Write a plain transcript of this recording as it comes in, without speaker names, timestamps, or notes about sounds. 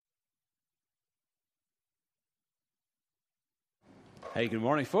Hey, good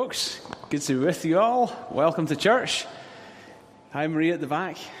morning, folks. Good to be with you all. Welcome to church. Hi, Maria at the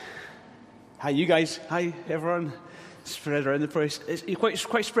back. Hi, you guys. Hi, everyone. Spread around the place. It's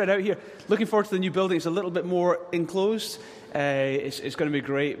quite spread out here. Looking forward to the new building. It's a little bit more enclosed. It's going to be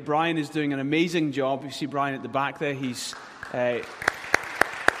great. Brian is doing an amazing job. You see Brian at the back there. He's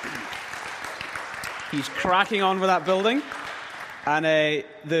cracking on with that building. And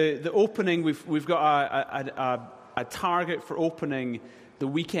the opening, we've got a target for opening the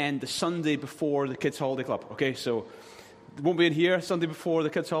weekend, the Sunday before the Kids Holiday Club. Okay, so it won't be in here. Sunday before the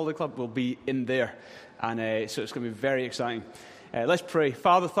Kids Holiday Club will be in there. And so it's going to be very exciting. Let's pray.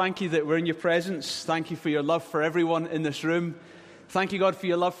 Father, thank you that we're in your presence. Thank you for your love for everyone in this room. Thank you, God, for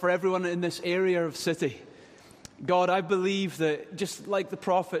your love for everyone in this area of city. God, I believe that just like the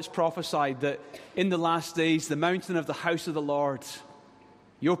prophets prophesied, that in the last days, the mountain of the house of the Lord,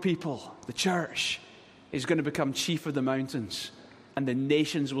 your people, the church, is going to become chief of the mountains, and the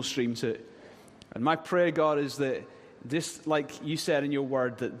nations will stream to it. And my prayer, God, is that this, like you said in your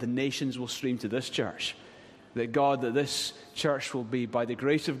word, that the nations will stream to this church. That, God, that this church will be, by the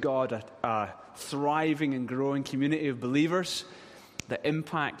grace of God, a thriving and growing community of believers that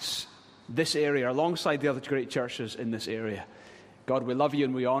impacts this area alongside the other great churches in this area. God, we love you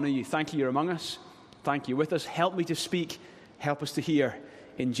and we honor you. Thank you you're among us. Thank you with us. Help me to speak. Help us to hear.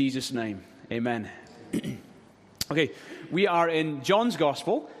 In Jesus' name, amen. Okay, we are in John's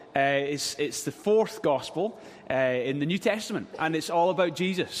Gospel. It's the fourth Gospel in the New Testament, and it's all about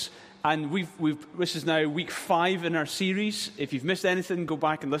Jesus. And this is now week 5 in our series. If you've missed anything, go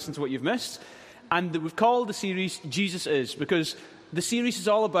back and listen to what you've missed. And we've called the series Jesus Is, because the series is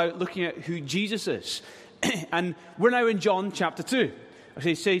all about looking at who Jesus is. And we're now in John chapter 2.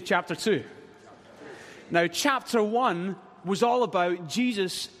 Okay, say chapter 2. Now, chapter 1 was all about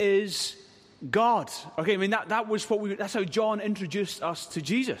Jesus is God. Okay, I mean, that was that's how John introduced us to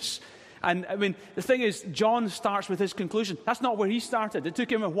Jesus. And I mean, the thing is, John starts with his conclusion. That's not where he started. It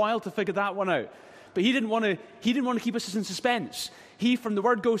took him a while to figure that one out. But he didn't want to keep us in suspense. He, from the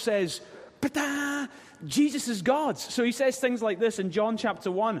word go, says, "But Jesus is God." So he says things like this in John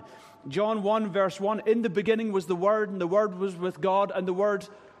chapter 1. John 1 verse 1, "In the beginning was the Word, and the Word was with God, and the Word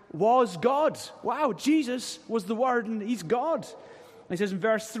was God." Wow, Jesus was the Word, and he's God. And he says in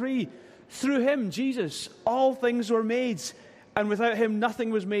verse 3, "Through him, Jesus, all things were made, and without him nothing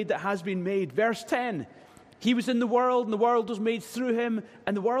was made that has been made." Verse 10, "He was in the world, and the world was made through him,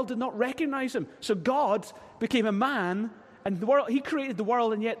 and the world did not recognize him." So God became a man, and he created the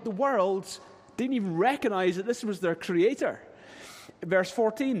world, and yet the world didn't even recognize that this was their creator. Verse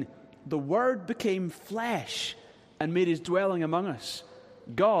 14, "The Word became flesh and made his dwelling among us."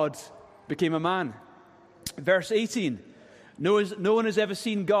 God became a man. Verse 18, No one has ever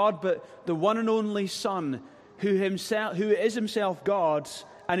seen God, but the one and only Son, who is himself God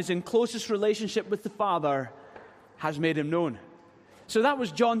and is in closest relationship with the Father, has made him known. So that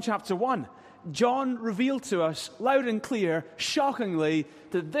was John chapter 1. John revealed to us loud and clear, shockingly,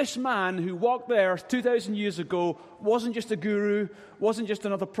 that this man who walked there 2,000 years ago wasn't just a guru, wasn't just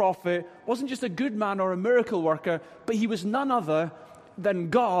another prophet, wasn't just a good man or a miracle worker, but he was none other than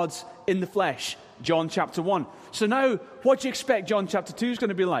God in the flesh. John chapter 1. So now, what do you expect John chapter 2 is going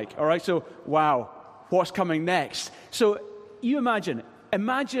to be like? All right, so, wow, what's coming next? So, you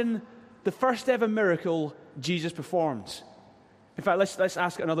imagine the first ever miracle Jesus performed. In fact, let's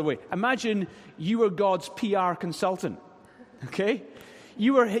ask it another way. Imagine you were God's PR consultant, okay?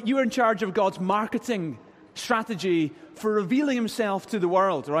 You were in charge of God's marketing strategy for revealing himself to the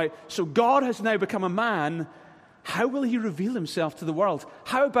world, right? So God has now become a man. How will he reveal himself to the world?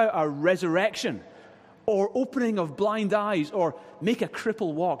 How about a resurrection? Or opening of blind eyes, or make a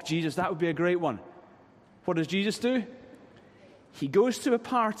cripple walk? Jesus, that would be a great one. What does Jesus do? He goes to a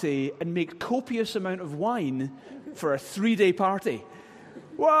party and makes copious amount of wine for a 3-day party.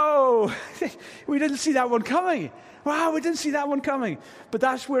 Whoa! We didn't see that one coming. Wow, we didn't see that one coming. But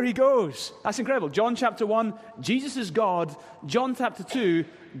that's where he goes. That's incredible. John chapter 1, Jesus is God. John chapter 2,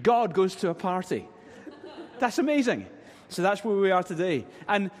 God goes to a party. That's amazing. So that's where we are today.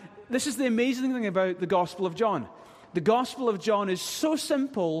 And this is the amazing thing about the Gospel of John. The Gospel of John is so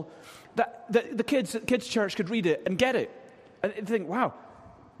simple that the kids church could read it and get it. And think, wow,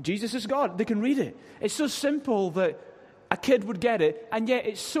 Jesus is God. They can read it. It's so simple that a kid would get it, and yet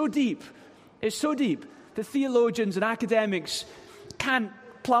it's so deep. It's so deep that theologians and academics can't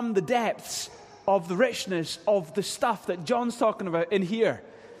plumb the depths of the richness of the stuff that John's talking about in here.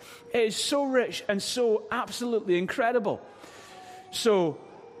 It is so rich and so absolutely incredible. So,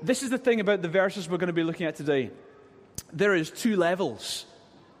 this is the thing about the verses we're going to be looking at today. There is 2 levels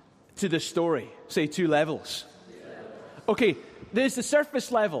to this story. Say 2 levels. Okay, there's the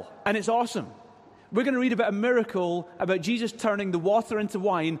surface level, and it's awesome. We're going to read about a miracle, about Jesus turning the water into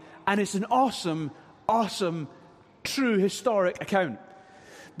wine, and it's an awesome, awesome, true historic account.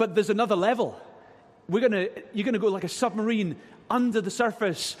 But there's another level. You're going to go like a submarine under the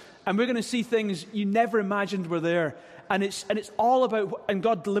surface, and we're going to see things you never imagined were there. And it's all about, and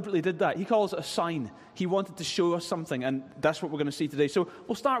God deliberately did that. He calls it a sign. He wanted to show us something, and that's what we're going to see today. So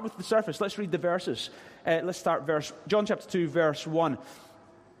we'll start with the surface. Let's read the verses. Let's start John chapter 2, verse 1.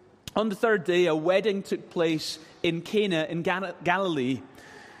 On the third day, a wedding took place in Cana in Galilee.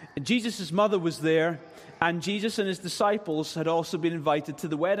 Jesus' mother was there, and Jesus and his disciples had also been invited to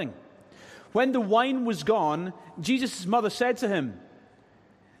the wedding. When the wine was gone, Jesus' mother said to him,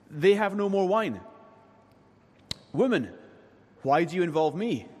 "They have no more wine." "Woman, why do you involve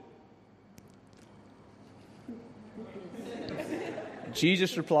me?"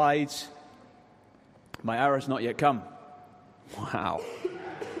 Jesus replied, "My hour has not yet come." Wow.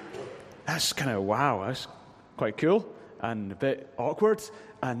 That's quite cool and a bit awkward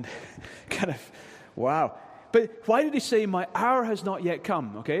and kind of, wow. But why did he say, "My hour has not yet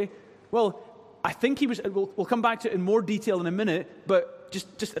come"? Okay. Well, I think we'll come back to it in more detail in a minute, but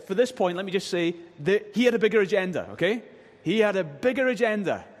just for this point, let me just say that he had a bigger agenda, okay? He had a bigger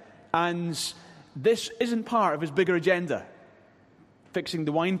agenda, and this isn't part of his bigger agenda, fixing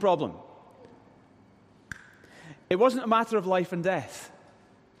the wine problem. It wasn't a matter of life and death.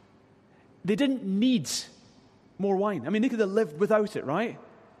 They didn't need more wine. I mean, they could have lived without it, right?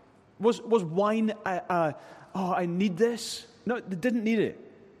 Was wine, I need this? No, they didn't need it.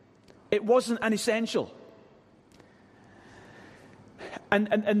 It wasn't an essential. And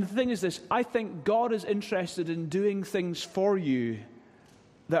the thing is this, I think God is interested in doing things for you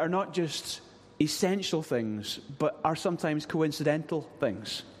that are not just essential things, but are sometimes coincidental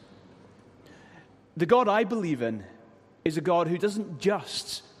things. The God I believe in is a God who doesn't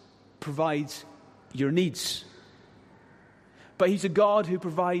just provide your needs, but he's a God who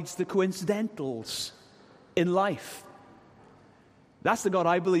provides the coincidentals in life. That's the God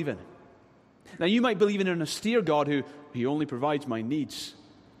I believe in. Now, you might believe in an austere God who he only provides my needs.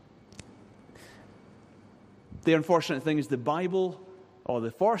 The unfortunate thing is the Bible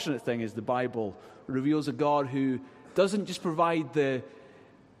reveals a God who doesn't just provide the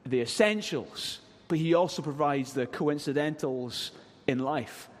essentials, but he also provides the coincidentals in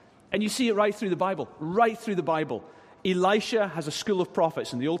life. And you see it right through the Bible, Elisha has a school of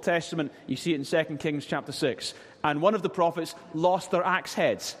prophets in the Old Testament. You see it in 2 Kings chapter 6. And one of the prophets lost their axe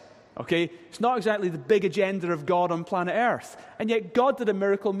heads. Okay? It's not exactly the big agenda of God on planet Earth. And yet God did a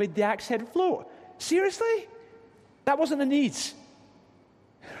miracle, made the axe head float. Seriously? That wasn't a need.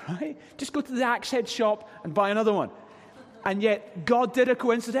 Right? Just go to the axe head shop and buy another one. And yet God did a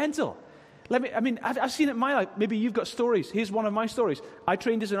coincidental. I've seen it in my life. Maybe you've got stories. Here's one of my stories. I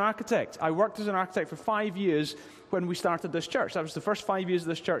trained as an architect. I worked as an architect for 5 years when we started this church. That was the first 5 years of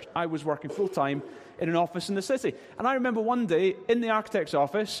this church. I was working full-time in an office in the city. And I remember one day in the architect's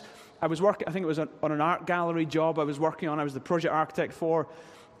office, I was working, I think it was on an art gallery job I was working on. I was the project architect for.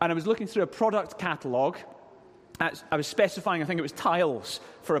 And I was looking through a product catalogue. I was specifying, I think it was tiles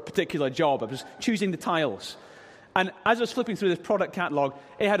for a particular job. I was choosing the tiles. And as I was flipping through this product catalogue,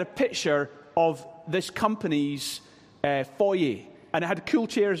 it had a picture of this company's foyer. And it had cool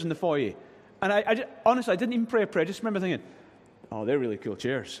chairs in the foyer. And I honestly, I didn't even pray a prayer. I just remember thinking, oh, they're really cool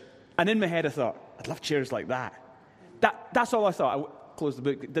chairs. And in my head, I thought, I'd love chairs like that. That's all I thought. I closed the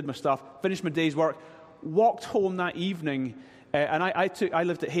book, did my stuff, finished my day's work, walked home that evening. And I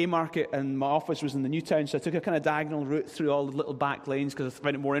lived at Haymarket, and my office was in the new town, so I took a kind of diagonal route through all the little back lanes because I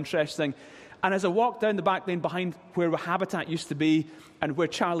found it more interesting. And as I walked down the back lane behind where Habitat used to be and where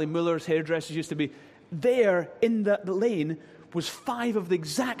Charlie Muller's hairdressers used to be, there in the lane was 5 of the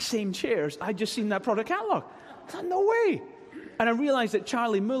exact same chairs I'd just seen in that product catalogue. I thought, no way. And I realized that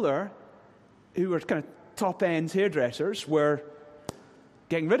Charlie Muller, who were kind of top-end hairdressers, were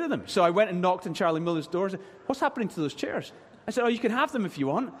getting rid of them. So I went and knocked on Charlie Muller's door and said, what's happening to those chairs? I said, oh, you can have them if you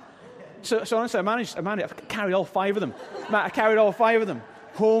want. So honestly, I managed to carry all 5 of them. I carried all 5 of them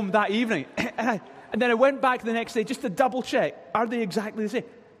home that evening. And then I went back the next day just to double check. Are they exactly the same?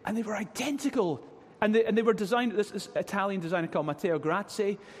 And they were identical. And they were designed, this Italian designer called Matteo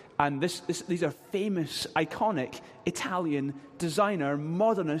Grazzi. And these are famous, iconic Italian designer,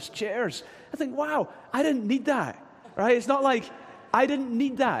 modernist chairs. I think, wow, I didn't need that. Right? It's not like I didn't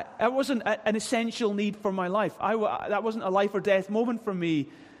need that. That wasn't an essential need for my life. That wasn't a life or death moment for me.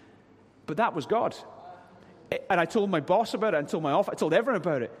 But that was God. And I told my boss about it, and told my office, I told everyone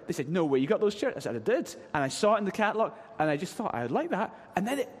about it. They said, no way, you got those chairs? I said, I did. And I saw it in the catalogue, and I just thought, I would like that. And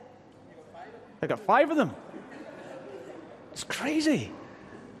then I got 5 of them. It's crazy.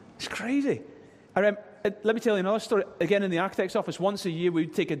 It's crazy. Let me tell you another story. Again, in the architect's office, once a year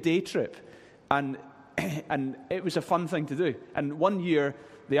we'd take a day trip, and it was a fun thing to do. And one year,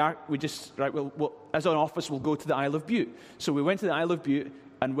 we just, as an office, we'll go to the Isle of Bute. So we went to the Isle of Bute,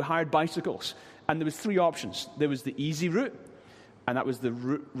 and we hired bicycles. And there was 3 options. There was the easy route, and that was the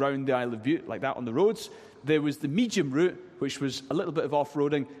route round the Isle of Bute, like that on the roads. There was the medium route, which was a little bit of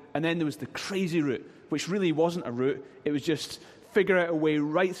off-roading. And then there was the crazy route, which really wasn't a route. It was just figure out a way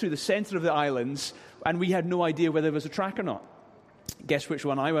right through the center of the islands, and we had no idea whether there was a track or not. Guess which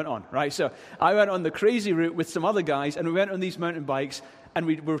one I went on, right? So I went on the crazy route with some other guys, and we went on these mountain bikes, and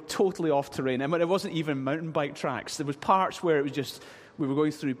we were totally off terrain. I mean, it wasn't even mountain bike tracks. There was parts where it was just, we were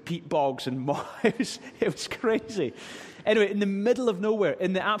going through peat bogs and it was crazy. Anyway, in the middle of nowhere,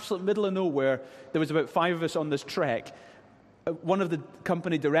 in the absolute middle of nowhere, there was about 5 of us on this trek. One of the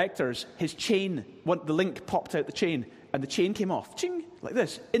company directors, his chain, the link popped out the chain, and the chain came off, ching, like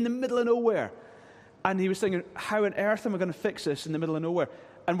this, in the middle of nowhere. And he was thinking, how on earth am I going to fix this in the middle of nowhere?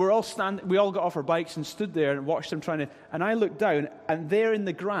 And we all got off our bikes and stood there and watched him trying to, and I looked down, and there in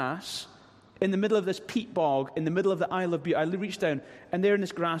the grass, in the middle of this peat bog, in the middle of the Isle of Bute, I reached down, and there in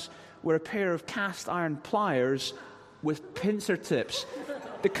this grass were a pair of cast iron pliers with pincer tips.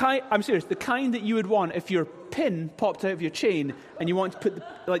 I'm serious, the kind that you would want if your pin popped out of your chain and you want to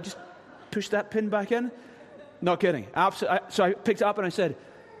just push that pin back in. Not kidding. Absolutely. So I picked it up and I said,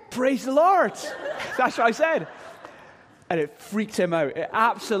 "Praise the Lord." That's what I said. And it freaked him out.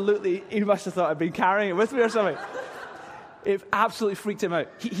 He must have thought I'd been carrying it with me or something. It absolutely freaked him out.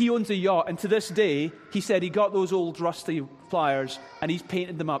 He owns a yacht, and to this day, he said he got those old rusty pliers and he's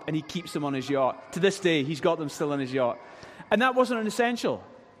painted them up and he keeps them on his yacht. To this day, he's got them still on his yacht. And that wasn't an essential.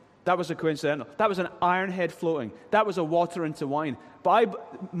 That was a coincidental. That was an iron head floating. That was a water into wine.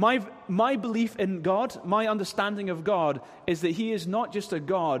 But my belief in God, my understanding of God, is that He is not just a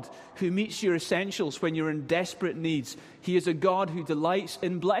God who meets your essentials when you're in desperate needs. He is a God who delights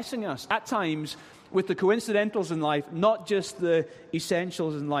in blessing us, at times, with the coincidentals in life, not just the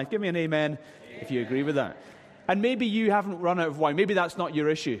essentials in life. Give me an amen if you agree with that. And maybe you haven't run out of wine. Maybe that's not your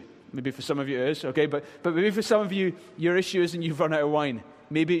issue. Maybe for some of you it is, okay? But maybe for some of you, your issue isn't you've run out of wine.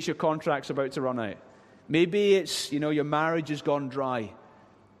 Maybe it's your contract's about to run out. Maybe it's, your marriage has gone dry.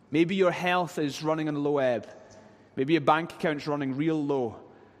 Maybe your health is running on a low ebb. Maybe your bank account's running real low.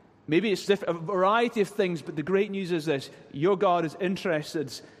 Maybe it's a variety of things, but the great news is this: your God is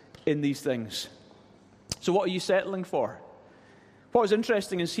interested in these things. So what are you settling for? What was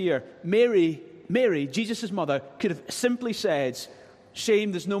interesting is here, Mary, Jesus' mother, could have simply said,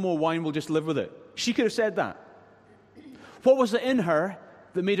 "Shame, there's no more wine, we'll just live with it." She could have said that. What was it in her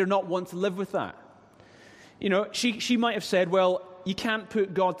that made her not want to live with that? She might have said, "Well, you can't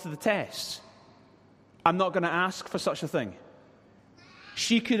put God to the test. I'm not going to ask for such a thing."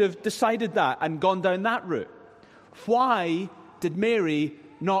 She could have decided that and gone down that route. Why did Mary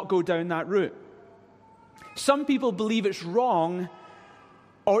not go down that route? Some people believe it's wrong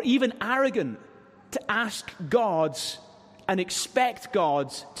or even arrogant to ask God and expect God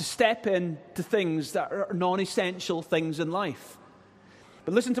to step in to things that are non-essential things in life.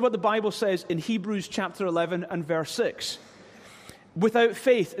 But listen to what the Bible says in Hebrews chapter 11 and verse 6. Without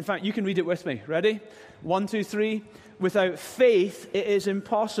faith, in fact, you can read it with me. Ready? 1, 2, 3. Without faith, it is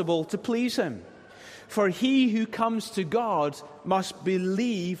impossible to please Him. For he who comes to God must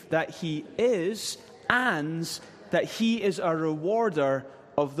believe that He is, and that He is a rewarder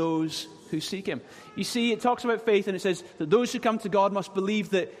of those who seek Him. You see, it talks about faith, and it says that those who come to God must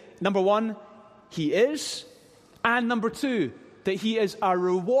believe that, number one, He is, and number two, that He is a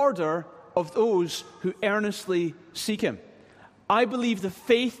rewarder of those who earnestly seek Him. I believe the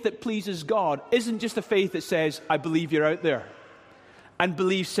faith that pleases God isn't just a faith that says, "I believe you're out there," and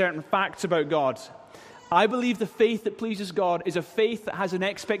believe certain facts about God. I believe the faith that pleases God is a faith that has an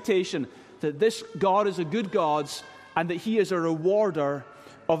expectation that this God is a good God and that He is a rewarder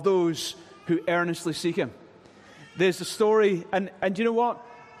of those who earnestly seek Him. There's a story, and you know what?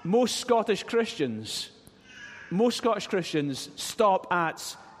 Most Scottish Christians stop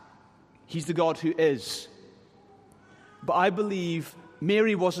at, He's the God who is. But I believe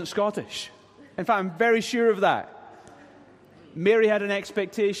Mary wasn't Scottish. In fact, I'm very sure of that. Mary had an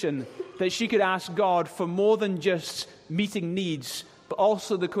expectation that she could ask God for more than just meeting needs, but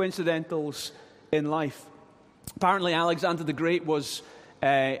also the coincidentals in life. Apparently, Alexander the Great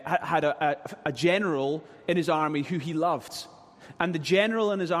had a general in his army who he loved. And the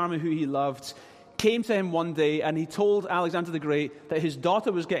general in his army who he loved came to him one day, and he told Alexander the Great that his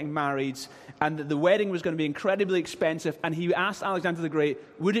daughter was getting married and that the wedding was going to be incredibly expensive. And he asked Alexander the Great,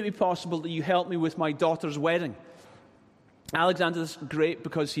 "Would it be possible that you help me with my daughter's wedding?" Alexander the Great,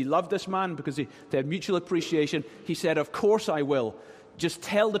 because he loved this man, because they had mutual appreciation, he said, "Of course I will. Just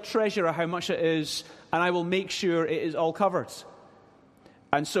tell the treasurer how much it is, and I will make sure it is all covered."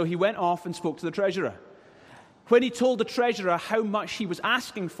 And so he went off and spoke to the treasurer. When he told the treasurer how much he was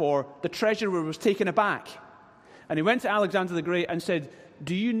asking for, the treasurer was taken aback. And he went to Alexander the Great and said,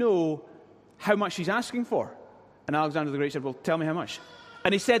 "Do you know how much he's asking for?" And Alexander the Great said, "Well, tell me how much."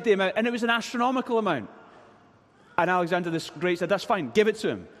 And he said the amount, and it was an astronomical amount. And Alexander the Great said, "That's fine, give it to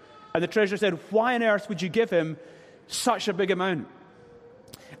him." And the treasurer said, "Why on earth would you give him such a big amount?"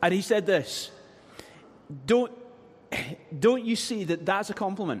 And he said this, Don't you see that that's a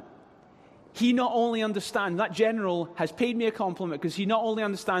compliment? He not only understands, that general has paid me a compliment because he not only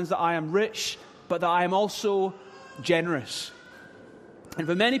understands that I am rich, but that I am also generous. And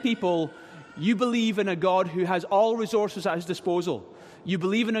for many people, you believe in a God who has all resources at his disposal. You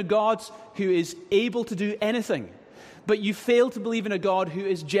believe in a God who is able to do anything, but you fail to believe in a God who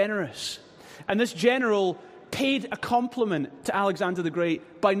is generous. And this general paid a compliment to Alexander the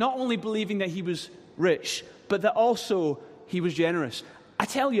Great by not only believing that he was rich, but that also he was generous. I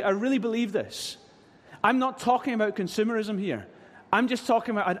tell you, I really believe this. I'm not talking about consumerism here. I'm just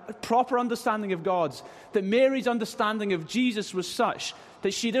talking about a proper understanding of God's. That Mary's understanding of Jesus was such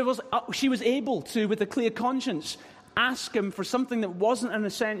that she was able to, with a clear conscience, ask him for something that wasn't an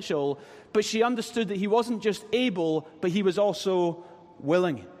essential, but she understood that he wasn't just able, but he was also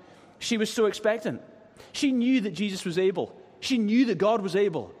willing. She was so expectant. She knew that Jesus was able. She knew that God was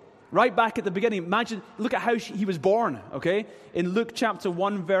able. Right back at the beginning, look at how he was born, okay? In Luke chapter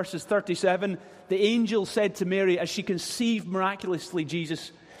 1, verses 37, the angel said to Mary as she conceived miraculously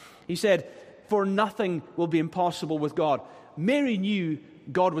Jesus, he said, "For nothing will be impossible with God." Mary knew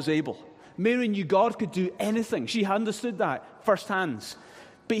God was able. Mary knew God could do anything. She understood that firsthand.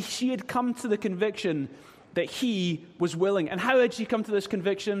 But she had come to the conviction that he was willing. And how had she come to this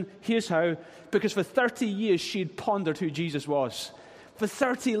conviction? Here's how. Because for 30 years she had pondered who Jesus was. For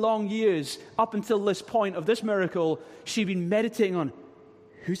 30 long years, up until this point of this miracle, she'd been meditating on,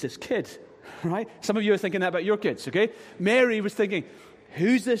 who's this kid? Right? Some of you are thinking that about your kids, okay? Mary was thinking,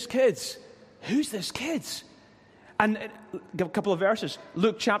 who's this kid? Who's this kid? And a couple of verses.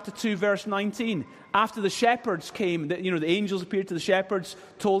 Luke chapter 2, verse 19. After the shepherds came, the angels appeared to the shepherds,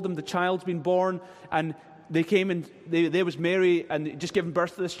 told them the child's been born, and they came and there was Mary and just given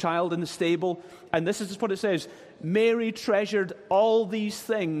birth to this child in the stable. And this is what it says. Mary treasured all these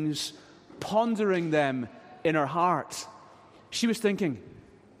things, pondering them in her heart. She was thinking,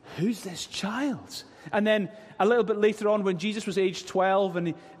 who's this child? And then a little bit later on, when Jesus was age 12,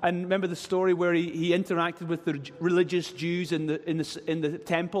 and remember the story where he interacted with the religious Jews in the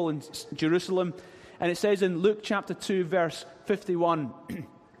temple in Jerusalem. And it says in Luke chapter 2, verse 51,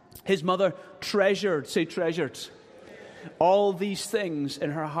 his mother treasured all these things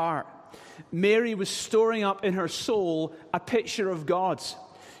in her heart. Mary was storing up in her soul a picture of God.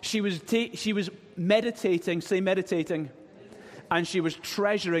 She was meditating, and she was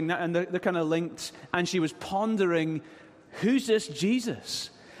treasuring that, and they're kind of linked, and she was pondering, who's this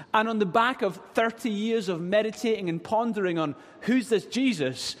Jesus? And on the back of 30 years of meditating and pondering on who's this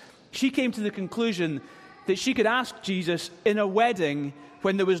Jesus, she came to the conclusion that she could ask Jesus in a wedding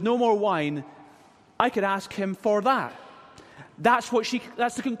when there was no more wine. I could ask him for that. That's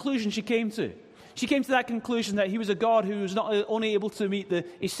the conclusion she came to. She came to that conclusion that he was a God who was not only able to meet the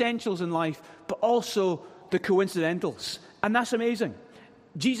essentials in life, but also the coincidentals. And that's amazing.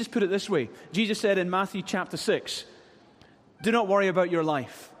 Jesus put it this way. Jesus said in Matthew chapter 6, do not worry about your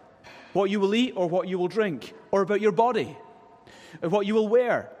life, what you will eat or what you will drink, or about your body, or what you will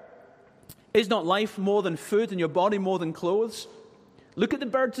wear. Is not life more than food and your body more than clothes? Look at the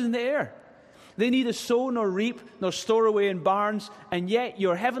birds in the air. They neither sow nor reap nor store away in barns, and yet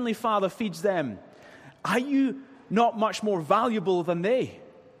your heavenly Father feeds them. Are you not much more valuable than they?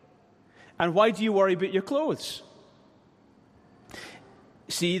 And why do you worry about your clothes?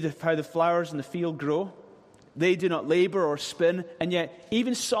 See how the flowers in the field grow? They do not labor or spin, and yet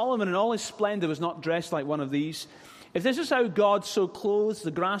even Solomon in all his splendor was not dressed like one of these. If this is how God so clothes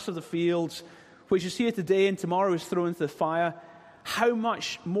the grass of the fields, which is here today and tomorrow is thrown into the fire, how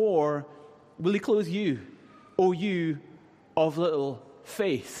much more will he clothe you, O you of little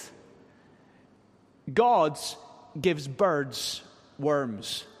faith? God gives birds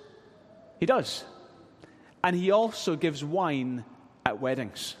worms. He does. And he also gives wine at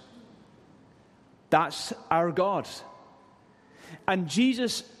weddings. That's our God. And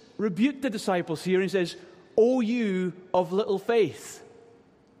Jesus rebuked the disciples here and he says, O you of little faith.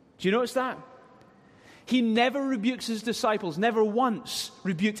 Do you notice that? He never rebukes his disciples, never once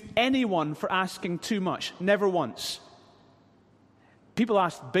rebuked anyone for asking too much. Never once. People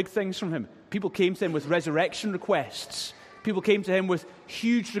asked big things from him. People came to him with resurrection requests. People came to him with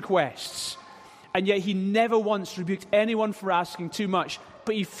huge requests. And yet he never once rebuked anyone for asking too much,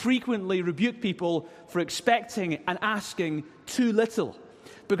 but he frequently rebuked people for expecting and asking too little,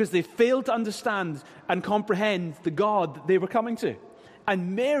 because they failed to understand and comprehend the God that they were coming to.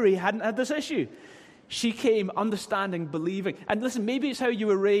 And Mary hadn't had this issue. She came understanding, believing. And listen, maybe it's how you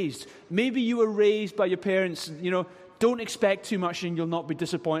were raised. Maybe you were raised by your parents, don't expect too much and you'll not be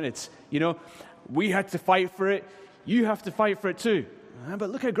disappointed. We had to fight for it. You have to fight for it too.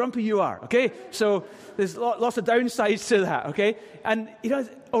 But look how grumpy you are, okay? So there's lots of downsides to that, okay? And,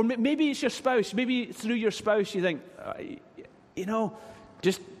 or maybe it's your spouse. Maybe through your spouse you think,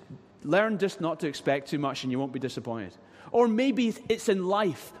 just learn just not to expect too much and you won't be disappointed. Or maybe it's in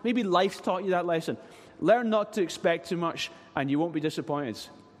life. Maybe life's taught you that lesson. Learn not to expect too much and you won't be disappointed.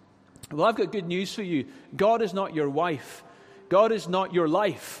 Well, I've got good news for you. God is not your wife. God is not your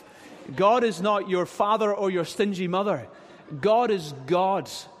life. God is not your father or your stingy mother. God is God.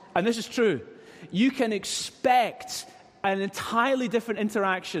 And this is true. You can expect an entirely different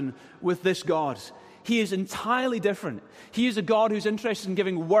interaction with this God. He is entirely different. He is a God who's interested in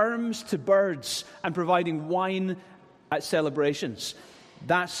giving worms to birds and providing wine at celebrations.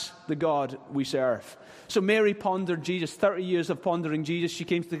 That's the God we serve. So Mary pondered Jesus. 30 years of pondering Jesus, she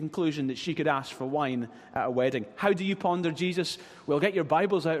came to the conclusion that she could ask for wine at a wedding. How do you ponder Jesus? Well, get your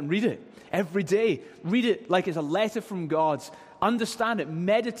Bibles out and read it every day. Read it like it's a letter from God. Understand it.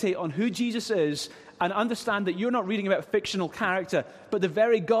 Meditate on who Jesus is and understand that you're not reading about a fictional character, but the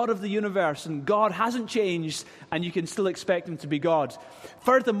very God of the universe, and God hasn't changed, and you can still expect him to be God.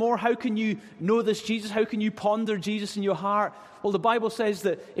 Furthermore, how can you know this Jesus? How can you ponder Jesus in your heart? Well, the Bible says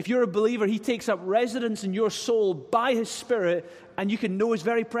that if you're a believer, he takes up residence in your soul by his Spirit, and you can know his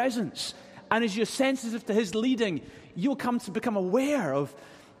very presence. And as you're sensitive to his leading, you'll come to become aware of,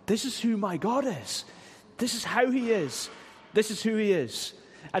 this is who my God is. This is how he is. This is who he is.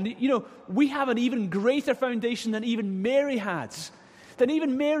 And, we have an even greater foundation than even Mary had. Than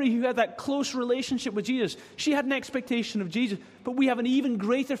even Mary, who had that close relationship with Jesus. She had an expectation of Jesus, but we have an even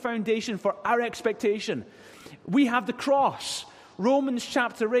greater foundation for our expectation. We have the cross. Romans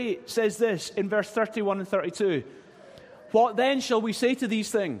chapter 8 says this in verse 31 and 32. What then shall we say to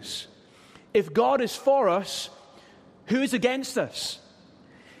these things? If God is for us, who is against us?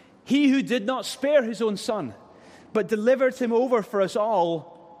 He who did not spare his own son, but delivered him over for us all,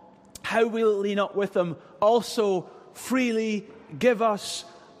 how will he not with him also freely give us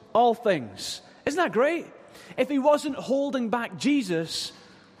all things? Isn't that great? If he wasn't holding back Jesus,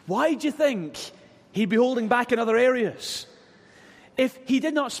 why do you think he'd be holding back in other areas? If he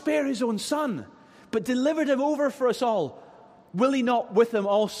did not spare his own son, but delivered him over for us all, will he not with him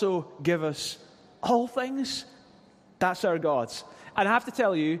also give us all things? That's our God. And I have to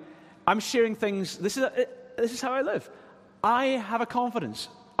tell you, I'm sharing things, this is how I live. I have a confidence.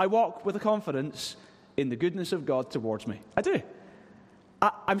 I walk with a confidence in the goodness of God towards me. I do.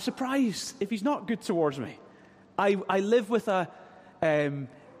 I'm surprised if he's not good towards me. I live with in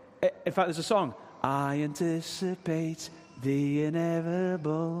fact, there's a song. I anticipate the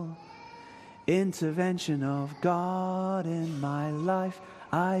inevitable intervention of God in my life.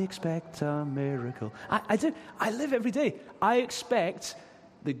 I expect a miracle. I do. I live every day. I expect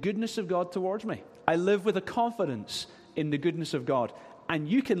the goodness of God towards me. I live with a confidence in the goodness of God. And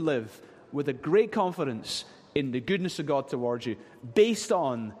you can live with a great confidence in the goodness of God towards you based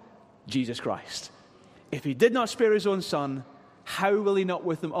on Jesus Christ. If he did not spare his own son, how will he not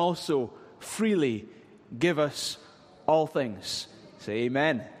with him also freely give us all things? Say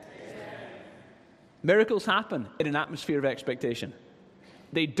amen. Miracles happen in an atmosphere of expectation.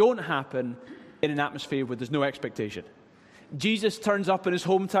 They don't happen in an atmosphere where there's no expectation. Jesus turns up in his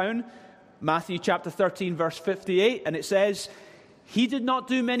hometown, Matthew chapter 13, verse 58, and it says, he did not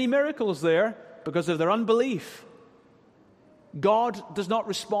do many miracles there because of their unbelief. God does not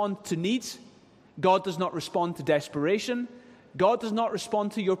respond to needs. God does not respond to desperation. God does not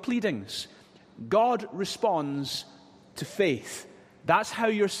respond to your pleadings. God responds to faith. That's how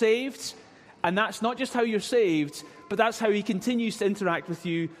you're saved. And that's not just how you're saved, but that's how he continues to interact with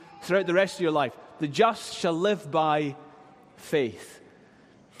you throughout the rest of your life. The just shall live by faith.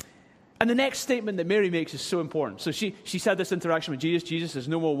 And the next statement that Mary makes is so important. So she's had this interaction with Jesus. Jesus says,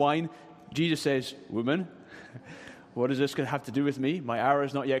 no more wine. Jesus says, woman, what does this have to do with me? My hour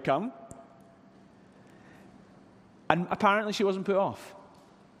has not yet come. And apparently she wasn't put off.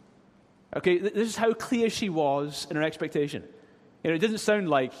 Okay, this is how clear she was in her expectation. It didn't sound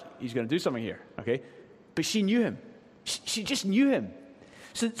like he's going to do something here, okay? But she knew him. She just knew him.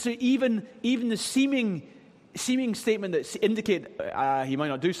 So even the seeming seeming statement that indicate he might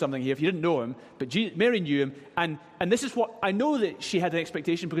not do something here if you didn't know him, but Mary knew him, and this is what I know that she had an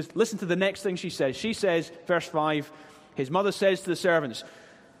expectation, because listen to the next thing she says. She says, verse 5, his mother says to the servants,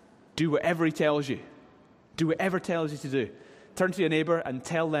 do whatever he tells you. Do whatever he tells you to do. Turn to your neighbor and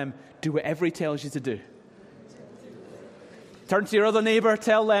tell them, do whatever he tells you to do. Turn to your other neighbor,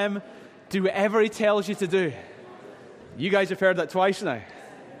 tell them, do whatever he tells you to do. You guys have heard that twice now.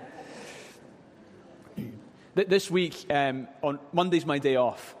 This week, on Monday's my day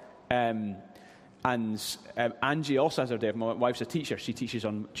off, and Angie also has her day off. My wife's a teacher. She teaches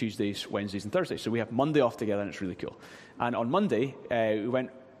on Tuesdays, Wednesdays, and Thursdays. So we have Monday off together, and it's really cool. And on Monday,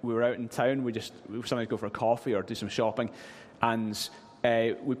 we were out in town. We were somewhere to go for a coffee or do some shopping, and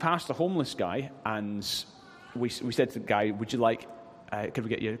we passed a homeless guy, and we said to the guy, "Would you like? Could we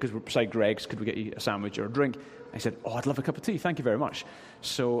get you? Because we're beside Greg's. Could we get you a sandwich or a drink?" I said, "Oh, I'd love a cup of tea. Thank you very much."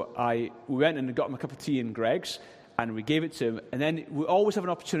 So we went and got him a cup of tea in Greg's, and we gave it to him. And then we always have an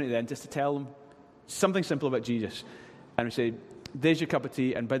opportunity then just to tell him something simple about Jesus. And we say, "There's your cup of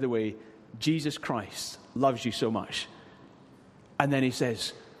tea. And by the way, Jesus Christ loves you so much." And then he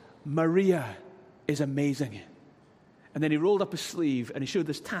says, "Maria is amazing." And then he rolled up his sleeve and he showed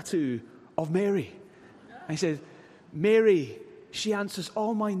this tattoo of Mary. And he said, "Mary, she answers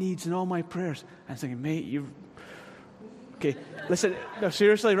all my needs and all my prayers." I was thinking, mate, you... Okay, listen, no,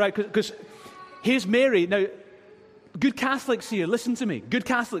 seriously, right? Because here's Mary. Now, good Catholics here, listen to me. Good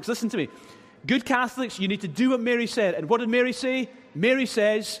Catholics, listen to me. Good Catholics, you need to do what Mary said. And what did Mary say? Mary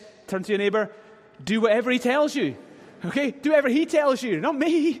says, turn to your neighbor, do whatever he tells you. Okay? Do whatever he tells you, not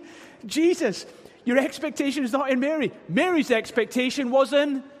me. Jesus. Your expectation is not in Mary. Mary's expectation was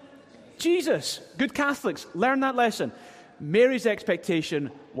in Jesus. Good Catholics, learn that lesson. Mary's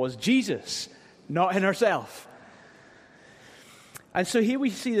expectation was Jesus, not in herself. And so here we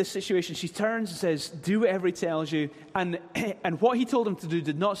see this situation. She turns and says, do whatever he tells you. And what he told him to do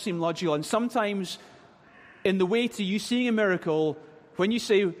did not seem logical. And sometimes in the way to you seeing a miracle, when you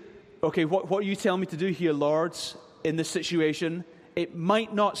say, okay, what are you telling me to do here, Lord, in this situation, it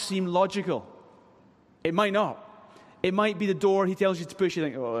might not seem logical. It might not. It might be the door he tells you to push. You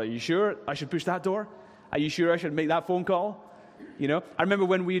think, oh, are you sure I should push that door? Are you sure I should make that phone call? You know, I remember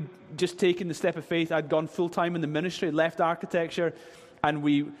when we'd just taken the step of faith. I'd gone full-time in the ministry, left architecture, and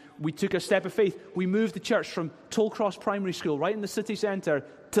we took a step of faith. We moved the church from Tollcross Primary School, right in the city centre,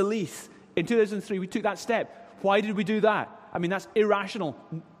 to Leith. In 2003, we took that step. Why did we do that? I mean, that's irrational.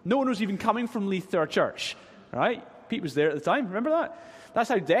 No one was even coming from Leith to our church, right? Pete was there at the time. Remember that? That's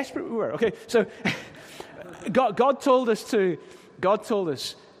how desperate we were. Okay, so God told us to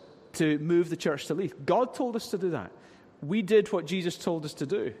move the church to Leith. God told us to do that. We did what Jesus told us to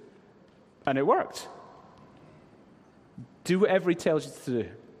do, and it worked. Do whatever he tells you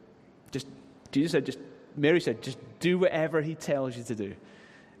to do. Mary said, just do whatever he tells you to do.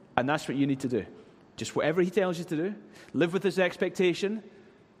 And that's what you need to do. Just whatever he tells you to do. Live with his expectation.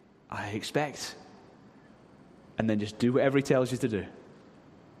 I expect. And then just do whatever he tells you to do.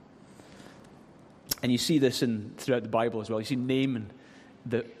 And you see this throughout the Bible as well. You see Naaman,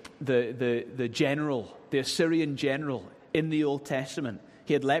 the general, the Assyrian general in the Old Testament.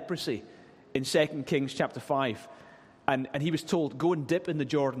 He had leprosy in 2 Kings chapter 5. And he was told, go and dip in the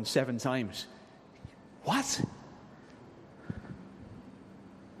Jordan 7 times. What?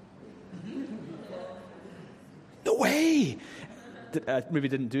 No way! Maybe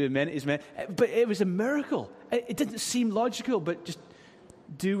didn't do as many, but it was a miracle. It didn't seem logical, but just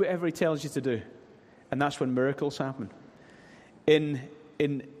do whatever he tells you to do. And that's when miracles happen. In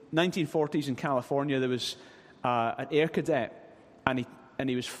 1940s in California, there was an air cadet, and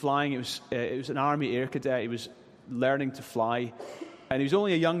he was flying. It was an Army air cadet. He was learning to fly, and he was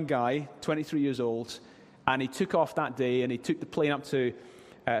only a young guy, 23 years old, and he took off that day, and he took the plane up to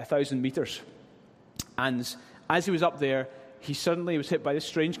 1,000 meters. And as he was up there, he suddenly was hit by this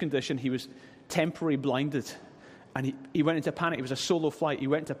strange condition. He was temporarily blinded, and he went into panic. It was a solo flight. He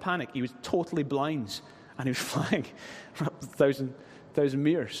went into panic. He was totally blind, and he was flying for up to 1,000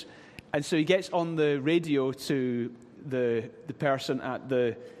 meters. And so he gets on the radio to the person at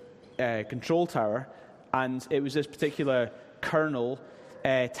the control tower, and it was this particular Colonel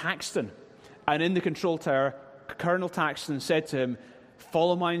Taxton. And in the control tower, Colonel Taxton said to him,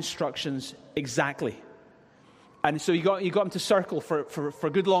 follow my instructions exactly. And so he got him to circle for a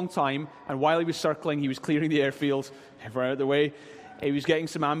good long time, and while he was circling, he was clearing the airfield, everyone out of the way. He was getting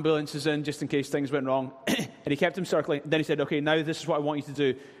some ambulances in just in case things went wrong, and he kept him circling. Then he said, okay, now this is what I want you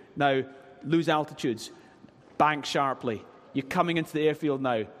to do. Now, lose altitudes, bank sharply. You're coming into the airfield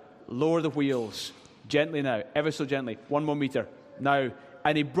now. Lower the wheels, gently now, ever so gently. 1 more meter. Now,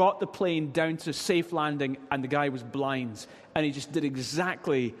 and he brought the plane down to safe landing, and the guy was blind. And he just did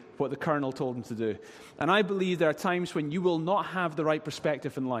exactly what the colonel told him to do. And I believe there are times when you will not have the right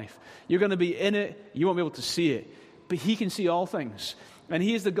perspective in life. You're going to be in it, you won't be able to see it. But he can see all things. And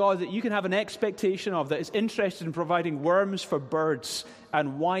he is the God that you can have an expectation of, that is interested in providing worms for birds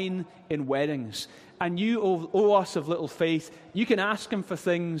and wine in weddings. And you, O us of little faith, you can ask him for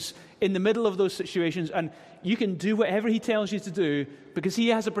things in the middle of those situations, and you can do whatever he tells you to do, because he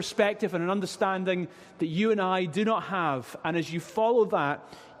has a perspective and an understanding that you and I do not have. And as you follow that,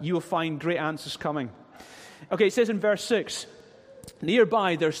 you will find great answers coming. Okay, it says in verse 6,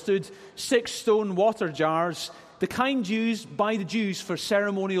 nearby there stood 6 stone water jars, the kind used by the Jews for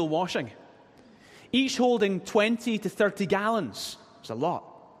ceremonial washing, each holding 20 to 30 gallons. It's a lot.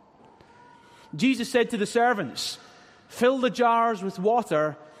 Jesus said to the servants, fill the jars with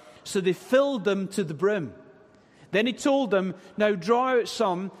water. So they filled them to the brim. Then he told them, now draw out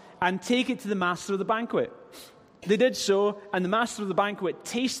some and take it to the master of the banquet. They did so, and the master of the banquet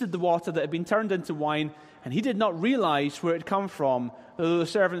tasted the water that had been turned into wine, and he did not realize where it had come from, although the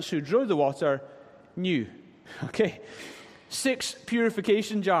servants who drew the water knew. Okay, 6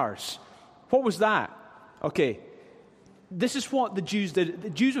 purification jars. What was that? Okay, this is what the Jews did. The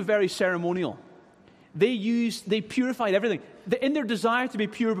Jews were very ceremonial. They purified everything. In their desire to be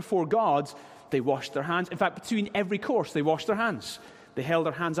pure before God, they washed their hands. In fact, between every course, they washed their hands. They held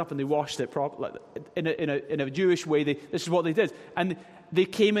their hands up and they washed it properly. In a Jewish way, this is what they did. And they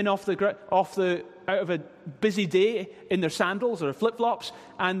came in out of a busy day in their sandals or flip-flops,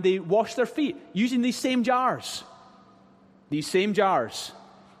 and they washed their feet using these same jars. These same jars.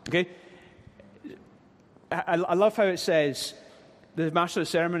 Okay? I love how it says, the master of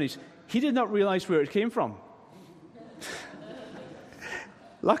ceremonies, he did not realize where it came from.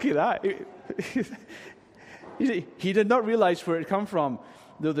 Lucky that. He did not realize where it come from,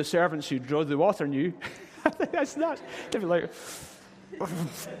 though the servants who drew the water knew. That's nuts. They'd be like,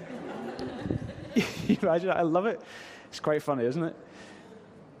 you imagine that? I love it. It's quite funny, isn't it?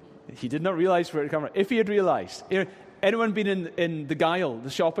 He did not realize where it come from. If he had realized. Anyone been in the Gyle, the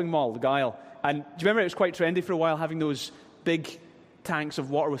shopping mall, the Gyle? And do you remember it was quite trendy for a while, having those big tanks of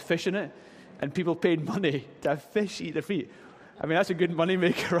water with fish in it? And people paid money to have fish eat their feet. I mean, that's a good money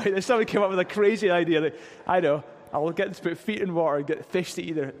maker, right? If somebody came up with a crazy idea that, I know, I'll get to put feet in water and get fish to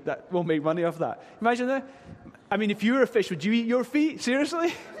eat there. That will make money off that. Imagine that. I mean, if you were a fish, would you eat your feet?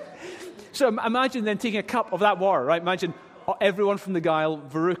 Seriously? So imagine then taking a cup of that water, right? Imagine everyone from the Gyle,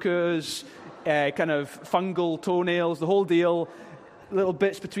 verrucas, kind of fungal toenails, the whole deal, little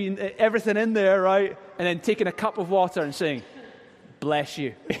bits between, everything in there, right? And then taking a cup of water and saying, bless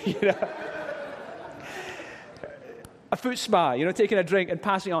you. You know? A foot spa, taking a drink and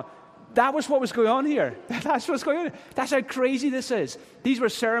passing on. That was what was going on here. That's what's going on. That's how crazy this is. These were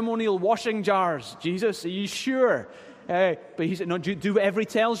ceremonial washing jars. Jesus, are you sure? But he said, no, do whatever he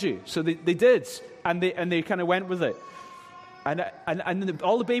tells you. So they did, and they kind of went with it. And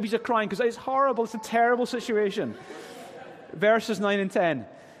all the babies are crying because it's horrible. It's a terrible situation. Verses 9 and 10.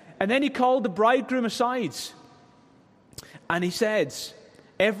 And then he called the bridegroom aside, and he said,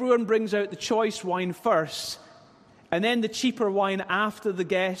 everyone brings out the choice wine first, and then the cheaper wine after the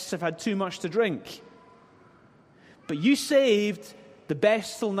guests have had too much to drink. But you saved the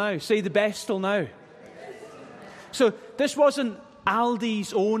best till now. Say the best till now. So this wasn't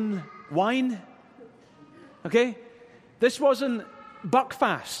Aldi's own wine. Okay? This wasn't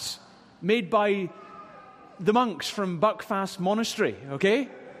Buckfast made by the monks from Buckfast Monastery. Okay?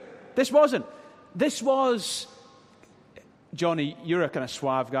 This wasn't. This was... Johnny, you're a kind of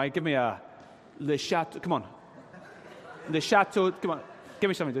suave guy. Give me a Le Chateau. Come on. The Chateau, come on, give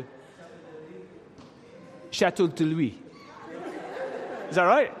me something to do. Chateau de Louis. Is that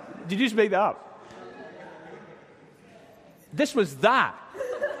right? Did you just make that up? This was that.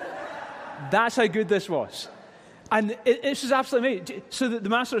 That's how good this was. And this is absolutely amazing. So the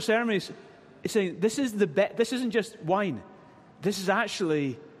master of ceremonies is saying, this isn't just wine. This is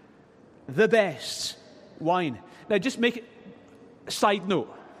actually the best wine. Now, just make it a side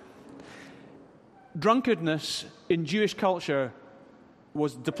note. Drunkenness in Jewish culture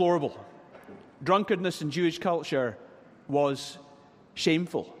was deplorable. Drunkenness in Jewish culture was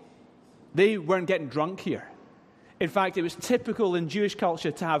shameful. They weren't getting drunk here. In fact, it was typical in Jewish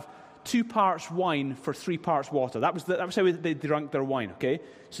culture to have 2 parts wine for 3 parts water. That was how they drank their wine, okay?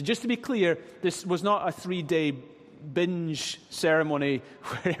 So just to be clear, this was not a 3-day binge ceremony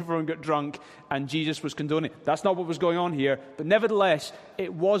where everyone got drunk and Jesus was condoning it. That's not what was going on here. But nevertheless,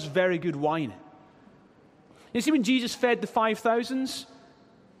 it was very good wine. You see, when Jesus fed the 5,000s,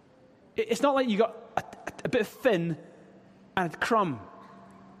 it's not like you got a bit of fin and a crumb.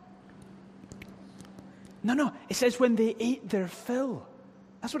 No. It says when they ate their fill.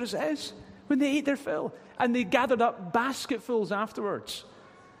 That's what it says. When they ate their fill. And they gathered up basketfuls afterwards.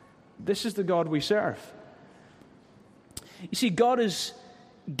 This is the God we serve. You see, God is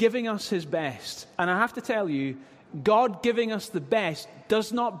giving us his best. And I have to tell you, God giving us the best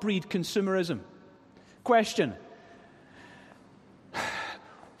does not breed consumerism. Question.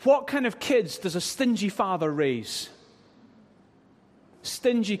 What kind of kids does a stingy father raise?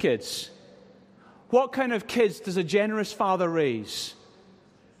 Stingy kids. What kind of kids does a generous father raise?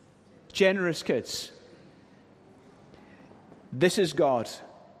 Generous kids. This is God.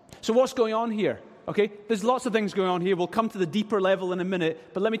 So what's going on here? Okay, there's lots of things going on here. We'll come to the deeper level in a minute.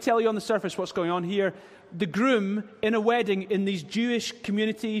 But let me tell you on the surface what's going on here. The groom in a wedding in these Jewish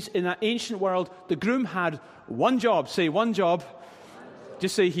communities in that ancient world, the groom had one job. Say one job.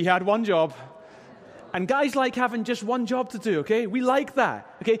 Just say he had one job. And guys like having just one job to do, okay? We like that,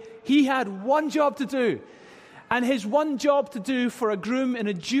 okay? He had one job to do. And his one job to do for a groom in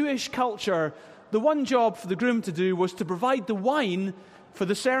a Jewish culture, the one job for the groom to do was to provide the wine for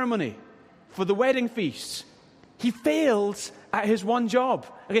the ceremony, for the wedding feast. He failed at his one job,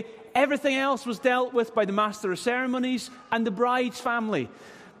 okay? Everything else was dealt with by the master of ceremonies and the bride's family.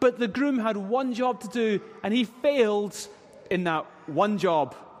 But the groom had one job to do, and he failed in that one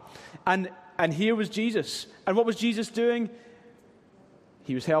job. And here was Jesus. And what was Jesus doing?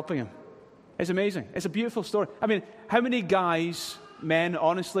 He was helping him. It's amazing. It's a beautiful story. I mean, how many guys, men,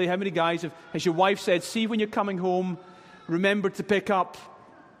 honestly, how many guys has your wife said, see when you're coming home, remember to pick up,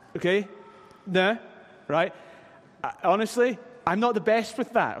 okay? No? Right? Honestly, I'm not the best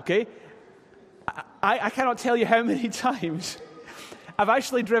with that, okay? I cannot tell you how many times I've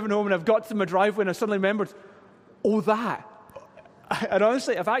actually driven home and I've got to my driveway and I suddenly remembered, oh, that. And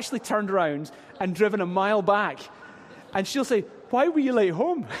honestly, I've actually turned around and driven a mile back. And she'll say, why were you late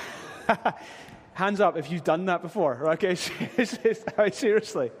home? Hands up if you've done that before. Okay,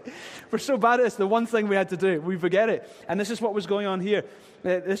 seriously. We're so bad at this. The one thing we had to do, we forget it. And this is what was going on here.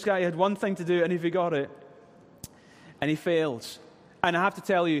 This guy had one thing to do and he forgot it. And he failed. And I have to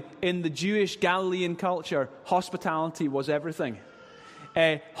tell you, in the Jewish Galilean culture, hospitality was everything.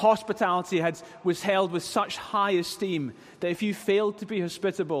 Hospitality was held with such high esteem that if you failed to be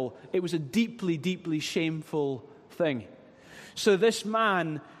hospitable, it was a deeply, deeply shameful thing. So this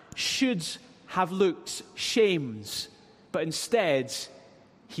man should have looked shamed, but instead,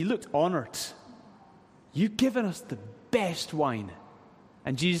 he looked honored. You've given us the best wine.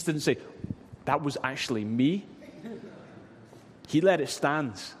 And Jesus didn't say, that was actually me. He let it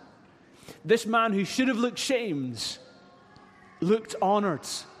stand. This man who should have looked shamed looked honored.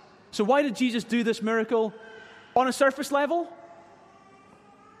 So why did Jesus do this miracle? On a surface level?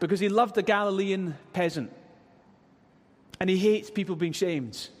 Because he loved the Galilean peasant. And he hates people being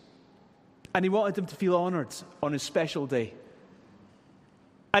shamed. And he wanted them to feel honored on his special day.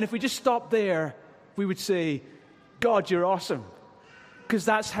 And if we just stopped there, we would say, God, you're awesome. Because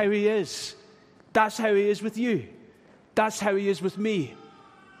that's how he is. That's how he is with you. That's how he is with me.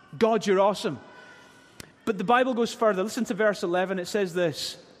 God, you're awesome. But the Bible goes further. Listen to verse 11. It says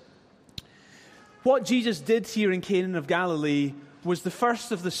this. What Jesus did here in Cana of Galilee was the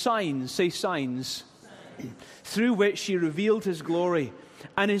first of the signs, say signs, through which he revealed his glory,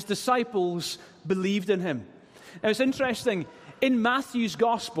 and his disciples believed in him. Now it's interesting, in Matthew's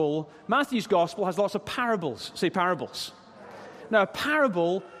gospel has lots of parables. Say parables. Now a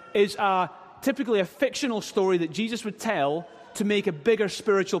parable is typically a fictional story that Jesus would tell to make a bigger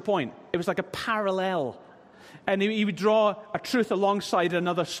spiritual point. It was like a parallel. And he would draw a truth alongside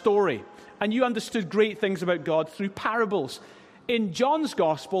another story. And you understood great things about God through parables. In John's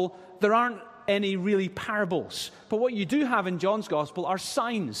gospel, there aren't any really parables. But what you do have in John's gospel are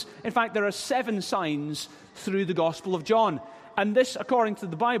signs. In fact, there are 7 signs through the gospel of John. And this, according to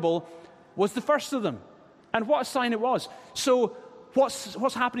the Bible, was the first of them. And what a sign it was. So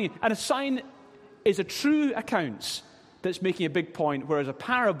what's happening? And a sign is a true account that's making a big point, whereas a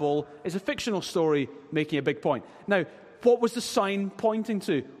parable is a fictional story making a big point. Now, what was the sign pointing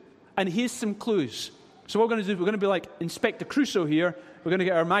to? And here's some clues. So what we're going to do, we're going to be like Inspector Crusoe here. We're going to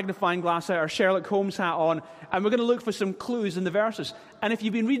get our magnifying glass out, our Sherlock Holmes hat on, and we're going to look for some clues in the verses. And if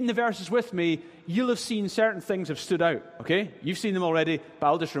you've been reading the verses with me, you'll have seen certain things have stood out, okay? You've seen them already, but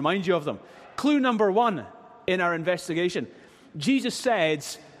I'll just remind you of them. Clue number 1 in our investigation. Jesus said,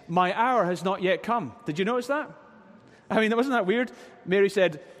 my hour has not yet come. Did you notice that? I mean, wasn't that weird? Mary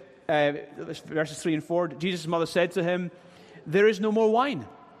said, verses 3 and 4, Jesus' mother said to him, there is no more wine.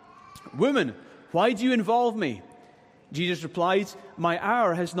 Woman, why do you involve me? Jesus replied, my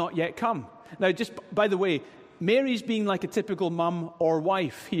hour has not yet come. Now, just by the way, Mary's being like a typical mum or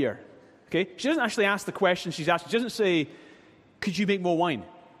wife here. Okay? She doesn't actually ask the question she's asking. She doesn't say, could you make more wine?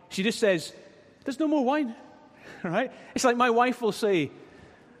 She just says, there's no more wine. Right? It's like my wife will say,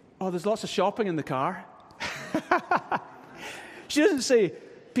 oh, there's lots of shopping in the car. She doesn't say,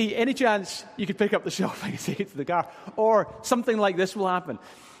 Pete, any chance you could pick up the shopping and take it to the car? Or something like this will happen.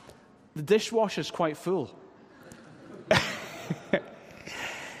 The dishwasher's quite full.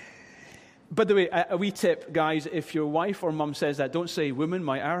 By the way, a wee tip, guys, if your wife or mum says that, don't say, woman,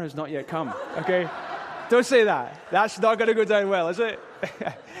 my hour has not yet come. Okay? Don't say that. That's not going to go down well, is it?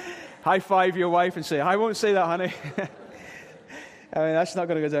 High five your wife and say, I won't say that, honey. I mean, that's not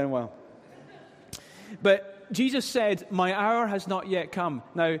going to go down well. But Jesus said, my hour has not yet come.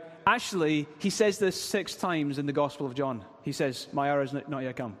 Now, actually, he says this 6 times in the Gospel of John. He says, my hour has not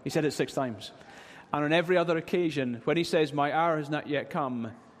yet come. He said it 6 times. And on every other occasion, when he says, my hour has not yet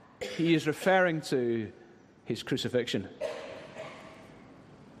come, he is referring to his crucifixion.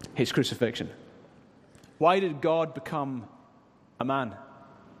 His crucifixion. Why did God become a man?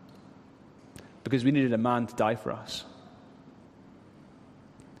 Because we needed a man to die for us.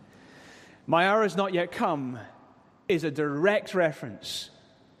 My hour has not yet come is a direct reference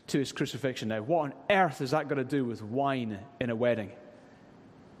to his crucifixion. Now, what on earth is that got to do with wine in a wedding?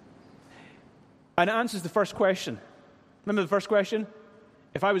 And it answers the first question. Remember the first question?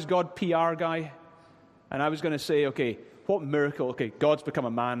 If I was God PR guy, and I was going to say, okay, what miracle? Okay, God's become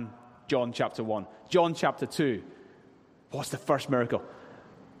a man, John chapter 1. John chapter 2. What's the first miracle?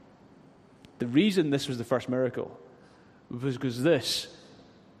 The reason this was the first miracle was because this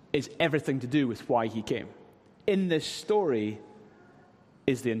is everything to do with why he came. In this story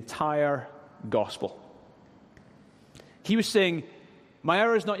is the entire gospel. He was saying, my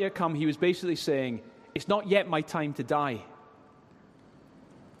hour has not yet come. He was basically saying, it's not yet my time to die.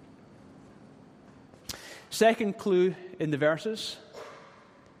 Second clue in the verses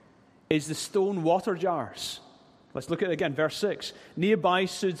is the stone water jars. Let's look at it again, verse 6. Nearby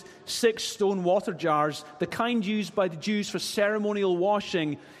stood 6 stone water jars, the kind used by the Jews for ceremonial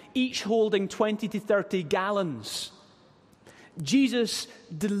washing, each holding 20 to 30 gallons. Jesus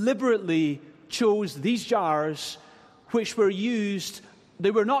deliberately chose these jars, which were used,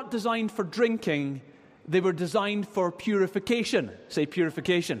 they were not designed for drinking, they were designed for purification. Say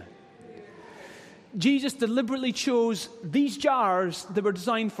purification. Jesus deliberately chose these jars that were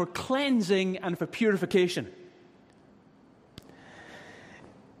designed for cleansing and for purification.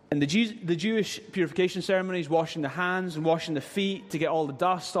 And the Jewish purification ceremonies, washing the hands and washing the feet to get all the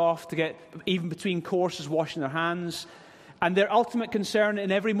dust off, to get, even between courses, washing their hands. And their ultimate concern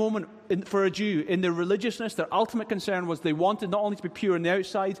in every moment for a Jew, in their religiousness, their ultimate concern was they wanted not only to be pure on the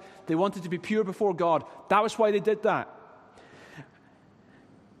outside, they wanted to be pure before God. That was why they did that.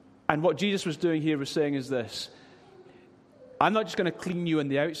 And what Jesus was doing here was saying is this: I'm not just going to clean you on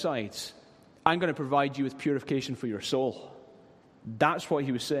the outsides. I'm going to provide you with purification for your soul. That's what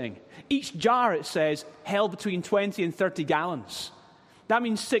he was saying. Each jar, it says, held between 20 and 30 gallons. That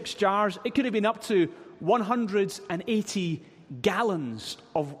means 6 jars. It could have been up to 180 gallons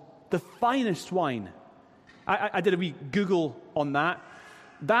of the finest wine. I did a wee Google on that.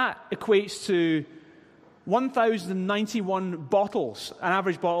 That equates to 1,091 bottles, an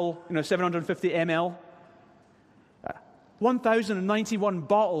average bottle, 750 ml. 1,091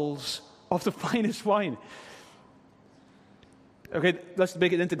 bottles of the finest wine. Okay, let's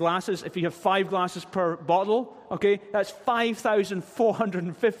make it into glasses. If you have 5 glasses per bottle, okay, that's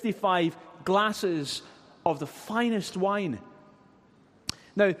 5,455 glasses of the finest wine.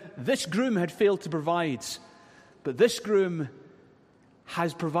 Now, this groom had failed to provide, but this groom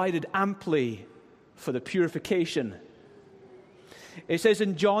has provided amply for the purification. It says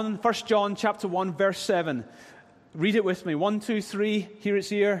in 1 John chapter 1, verse 7. Read it with me. 1, 2, 3. Here it's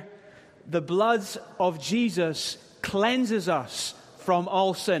here. The blood of Jesus cleanses us from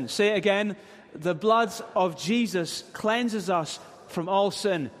all sin. Say it again. The blood of Jesus cleanses us from all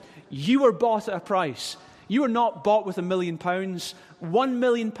sin. You were bought at a price. You were not bought with £1 million. £1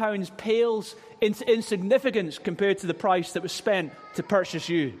 million pales into insignificance compared to the price that was spent to purchase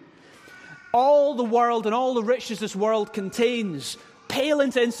you. All the world and all the riches this world contains pale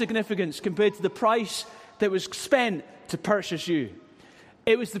into insignificance compared to the price that was spent to purchase you.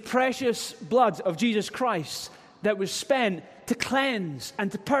 It was the precious blood of Jesus Christ that was spent to cleanse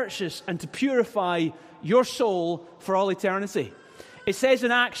and to purchase and to purify your soul for all eternity. It says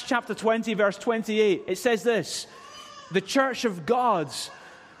in Acts chapter 20, verse 28, it says this: the church of God,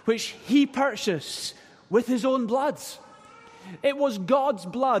 which he purchased with his own blood. It was God's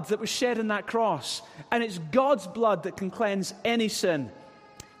blood that was shed on that cross, and it's God's blood that can cleanse any sin.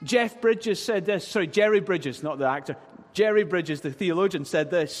 Jerry Bridges, not the actor. Jerry Bridges, the theologian,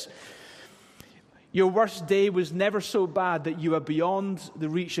 said this: Your worst day was never so bad that you are beyond the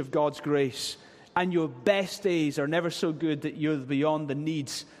reach of God's grace. And your best days are never so good that you're beyond the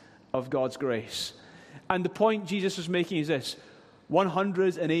needs of God's grace. And the point Jesus was making is this: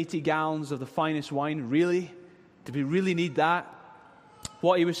 180 gallons of the finest wine, really? Do we really need that?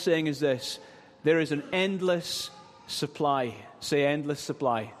 What he was saying is this: there is an endless supply. Say endless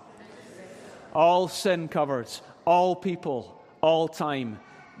supply. All sin covered, all people, all time.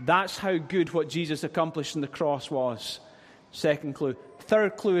 That's how good what Jesus accomplished on the cross was. Second clue.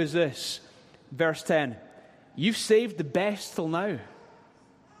 Third clue is this. Verse 10. You've saved the best till now.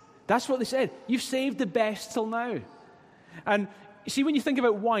 That's what they said. You've saved the best till now. And you see, when you think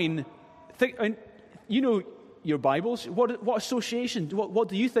about wine, you know your Bibles. What association, what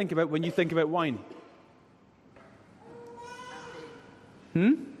do you think about when you think about wine?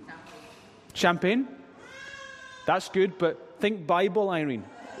 Champagne? That's good, but think Bible, Irene.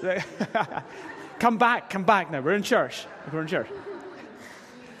 Come back now. We're in church.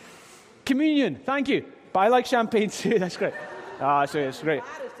 Communion. Thank you. But I like champagne too. That's great. So it's great.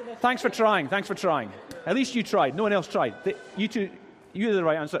 Thanks for trying. At least you tried. No one else tried. You two, you did the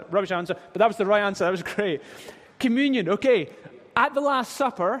right answer. Rubbish answer. But that was the right answer. That was great. Communion. Okay. At the Last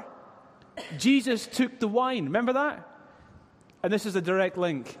Supper, Jesus took the wine. Remember that? And this is a direct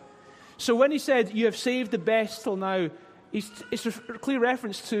link. So when he said, you have saved the best till now, it's a clear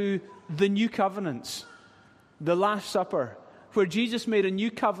reference to the new covenants, the Last Supper, where Jesus made a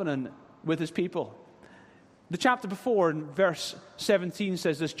new covenant with his people. The chapter before, in verse 17,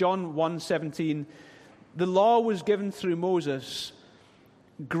 says this, John 1:17, the law was given through Moses,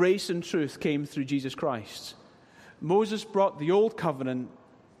 grace and truth came through Jesus Christ. Moses brought the old covenant,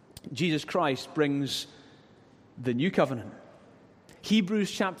 Jesus Christ brings the new covenant.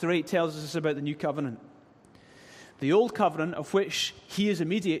 Hebrews chapter 8 tells us about the new covenant. The old covenant of which he is a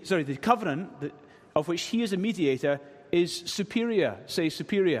mediator, the covenant of which he is a mediator is superior. Say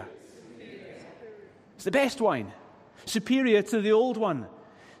superior. It's the best wine. Superior to the old one.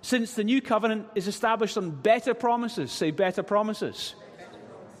 Since the new covenant is established on better promises. Say better promises.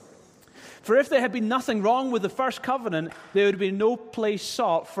 For if there had been nothing wrong with the first covenant, there would be no place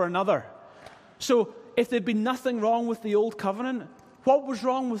sought for another. So if there had been nothing wrong with the old covenant, what was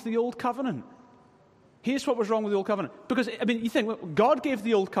wrong with the old covenant? Here's what was wrong with the old covenant. Because, you think, well, God gave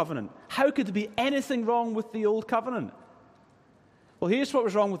the old covenant. How could there be anything wrong with the old covenant? Well, here's what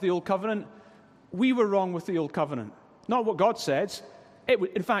was wrong with the old covenant. We were wrong with the old covenant. Not what God said.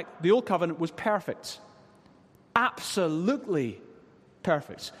 In fact, the old covenant was perfect. Absolutely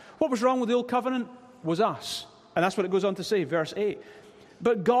perfect. What was wrong with the old covenant was us. And that's what it goes on to say, verse 8.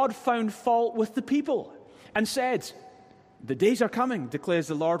 But God found fault with the people and said, the days are coming, declares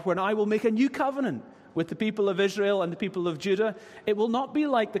the Lord, when I will make a new covenant with the people of Israel and the people of Judah. It will not be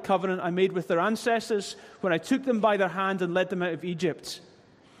like the covenant I made with their ancestors when I took them by their hand and led them out of Egypt,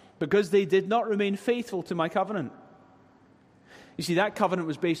 because they did not remain faithful to my covenant. You see, that covenant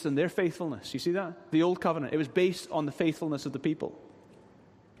was based on their faithfulness. You see that? The old covenant. It was based on the faithfulness of the people.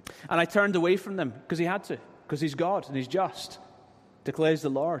 And I turned away from them because he had to, because he's God and he's just, declares the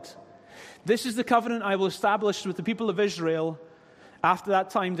Lord. This is the covenant I will establish with the people of Israel. After that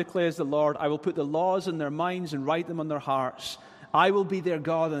time, declares the Lord, I will put the laws in their minds and write them on their hearts. I will be their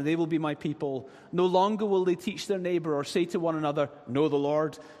God and they will be my people. No longer will they teach their neighbor or say to one another, know the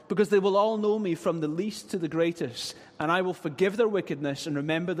Lord, because they will all know me from the least to the greatest. And I will forgive their wickedness and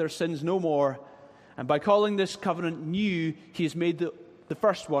remember their sins no more. And by calling this covenant new, he has made the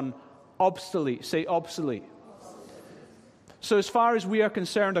first one obsolete. Say obsolete. So as far as we are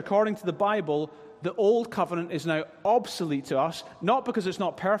concerned, according to the Bible, the old covenant is now obsolete to us, not because it's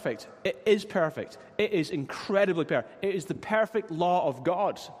not perfect. It is perfect. It is incredibly perfect. It is the perfect law of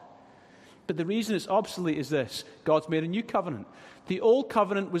God. But the reason it's obsolete is this. God's made a new covenant. The old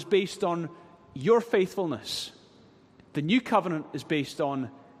covenant was based on your faithfulness. The new covenant is based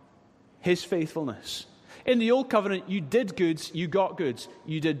on his faithfulness. In the old covenant, you did goods, you got goods.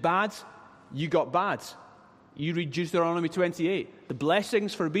 You did bad, you got bad. You read Deuteronomy 28. The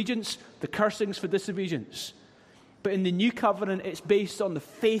blessings for obedience, the cursings for disobedience. But in the new covenant, it's based on the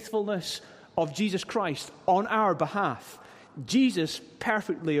faithfulness of Jesus Christ on our behalf. Jesus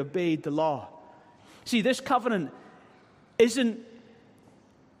perfectly obeyed the law. See, this covenant isn't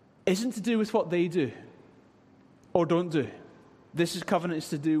to do with what they do or don't do. This covenant is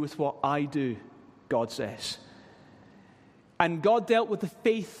to do with what I do, God says. And God dealt with the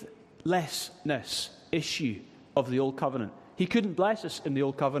faithlessness issue of the old covenant. He couldn't bless us in the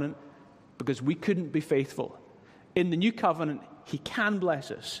old covenant because we couldn't be faithful. In the new covenant, he can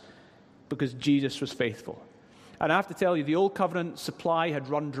bless us because Jesus was faithful. And I have to tell you, the old covenant supply had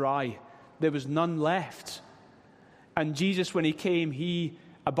run dry. there was none left. And Jesus, when he came, he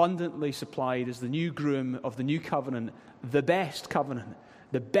abundantly supplied as the new groom of the new covenant, the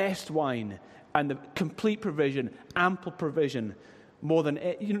best wine, and the complete provision, ample provision, more than,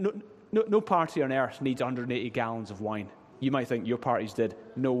 no party on earth needs 180 gallons of wine. You might think your parties did.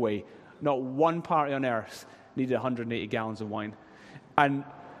 No way. Not one party on earth needed 180 gallons of wine. And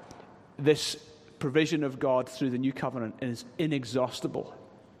this provision of God through the new covenant is inexhaustible.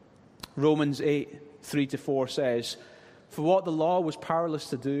 Romans 8, 3-4 says, "For what the law was powerless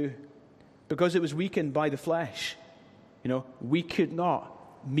to do, because it was weakened by the flesh." We could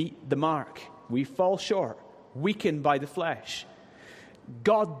not meet the mark. We fall short, weakened by the flesh.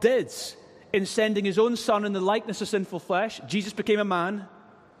 God did, in sending his own Son in the likeness of sinful flesh. Jesus became a man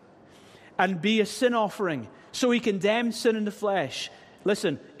and be a sin offering. So he condemned sin in the flesh.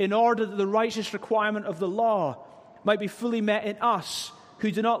 Listen, in order that the righteous requirement of the law might be fully met in us,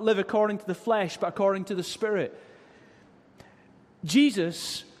 who do not live according to the flesh, but according to the Spirit.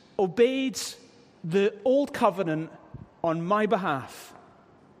 Jesus obeyed the old covenant on my behalf.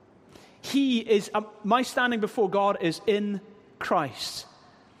 My standing before God is in Christ.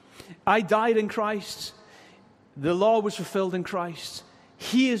 I died in Christ. The law was fulfilled in Christ.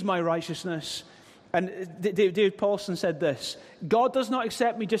 He is my righteousness. And David Paulson said this: God does not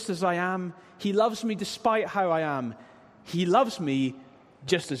accept me just as I am. He loves me despite how I am. He loves me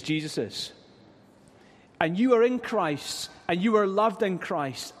just as Jesus is. And you are in Christ, and you are loved in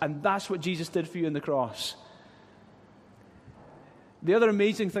Christ, and that's what Jesus did for you on the cross. The other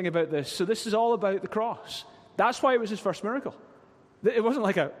amazing thing about this, so this is all about the cross. That's why it was his first miracle. It wasn't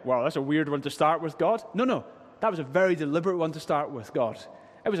like that's a weird one to start with, God. No. That was a very deliberate one to start with, God.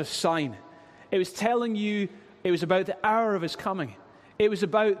 It was a sign. It was telling you it was about the hour of his coming. It was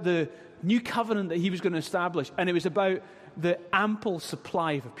about the new covenant that he was going to establish. And it was about the ample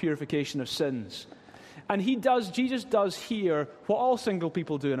supply for purification of sins. And Jesus does here what all single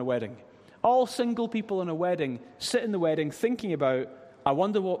people do in a wedding. All single people in a wedding sit in the wedding thinking about, I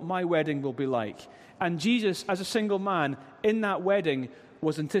wonder what my wedding will be like. And Jesus, as a single man in that wedding,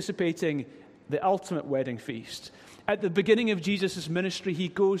 was anticipating the ultimate wedding feast. At the beginning of Jesus' ministry, he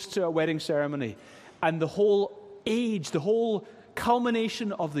goes to a wedding ceremony, and the whole age, the whole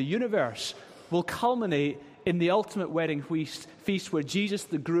culmination of the universe will culminate in the ultimate wedding feast where Jesus,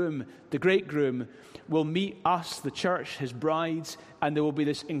 the groom, the great groom, will meet us, the church, his brides, and there will be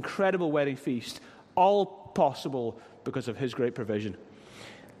this incredible wedding feast, all possible because of his great provision.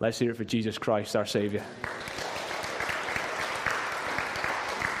 Let's hear it for Jesus Christ, our Savior.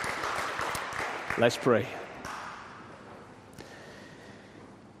 Let's pray.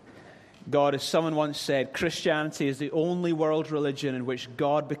 God, as someone once said, Christianity is the only world religion in which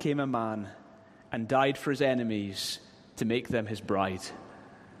God became a man and died for his enemies to make them his bride.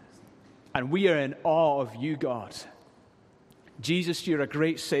 And we are in awe of you, God. Jesus, you're a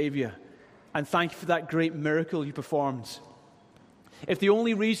great Savior, and thank you for that great miracle you performed. If the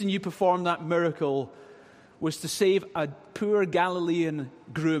only reason you performed that miracle was to save a poor Galilean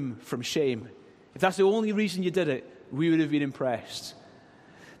groom from shame, if that's the only reason you did it, we would have been impressed.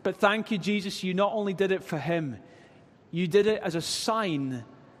 But thank you, Jesus, you not only did it for him, you did it as a sign,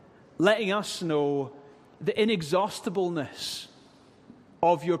 letting us know the inexhaustibleness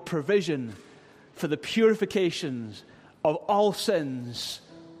of your provision for the purifications of all sins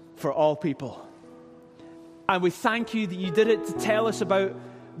for all people. And we thank you that you did it to tell us about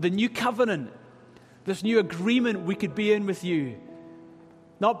the new covenant, this new agreement we could be in with you,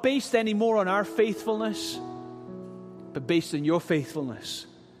 not based anymore on our faithfulness, but based on your faithfulness.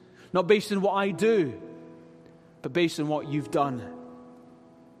 Not based on what I do, but based on what you've done.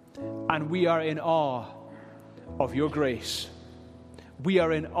 And we are in awe of your grace. We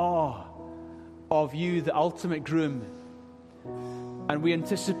are in awe of you, the ultimate groom. And we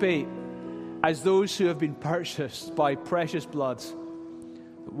anticipate, as those who have been purchased by precious blood,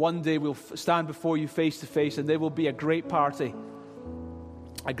 one day we'll stand before you face to face, and there will be a great party,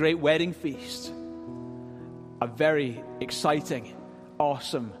 a great wedding feast, a very exciting,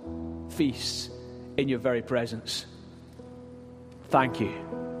 awesome feast in your very presence. Thank you.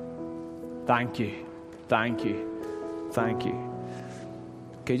 Thank you. Thank you. Thank you.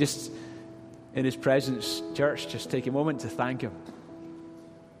 Okay, just in his presence, church, just take a moment to thank him.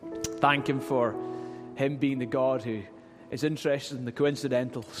 Thank him for him being the God who is interested in the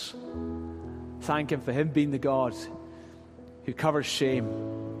coincidentals. Thank him for him being the God who covers shame.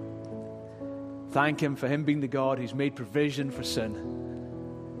 Thank him for him being the God who's made provision for sin.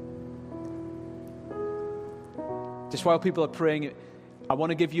 Just while people are praying, I want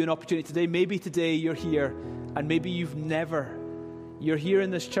to give you an opportunity today. Maybe today you're here and maybe you've never you're here in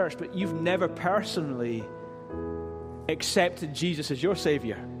this church, but you've never personally accepted Jesus as your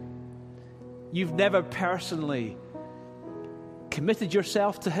Savior. You've never personally committed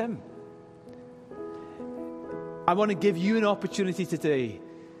yourself to Him. I want to give you an opportunity today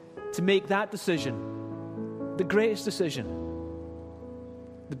to make that decision, the greatest decision,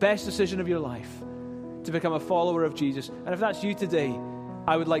 the best decision of your life, to become a follower of Jesus. And if that's you today,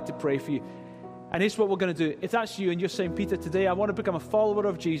 I would like to pray for you. And here's what we're going to do. If that's you and you're saying, Peter, today I want to become a follower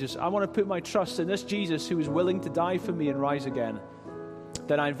of Jesus. I want to put my trust in this Jesus who is willing to die for me and rise again.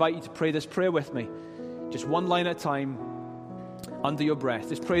 Then I invite you to pray this prayer with me. Just one line at a time, under your breath.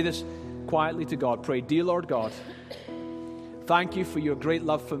 Just pray this quietly to God. Pray, dear Lord God, thank you for your great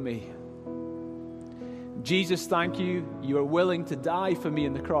love for me. Jesus, thank you. You are willing to die for me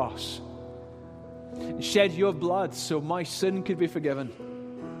on the cross and shed your blood so my sin could be forgiven.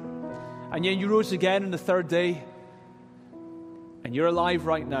 And yet you rose again on the third day, and you're alive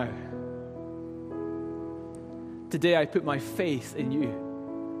right now. Today I put my faith in you.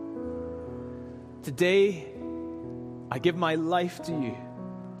 Today I give my life to you.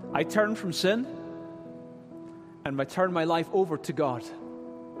 I turn from sin and I turn my life over to God.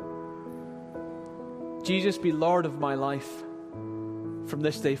 Jesus, be Lord of my life from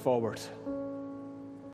this day forward.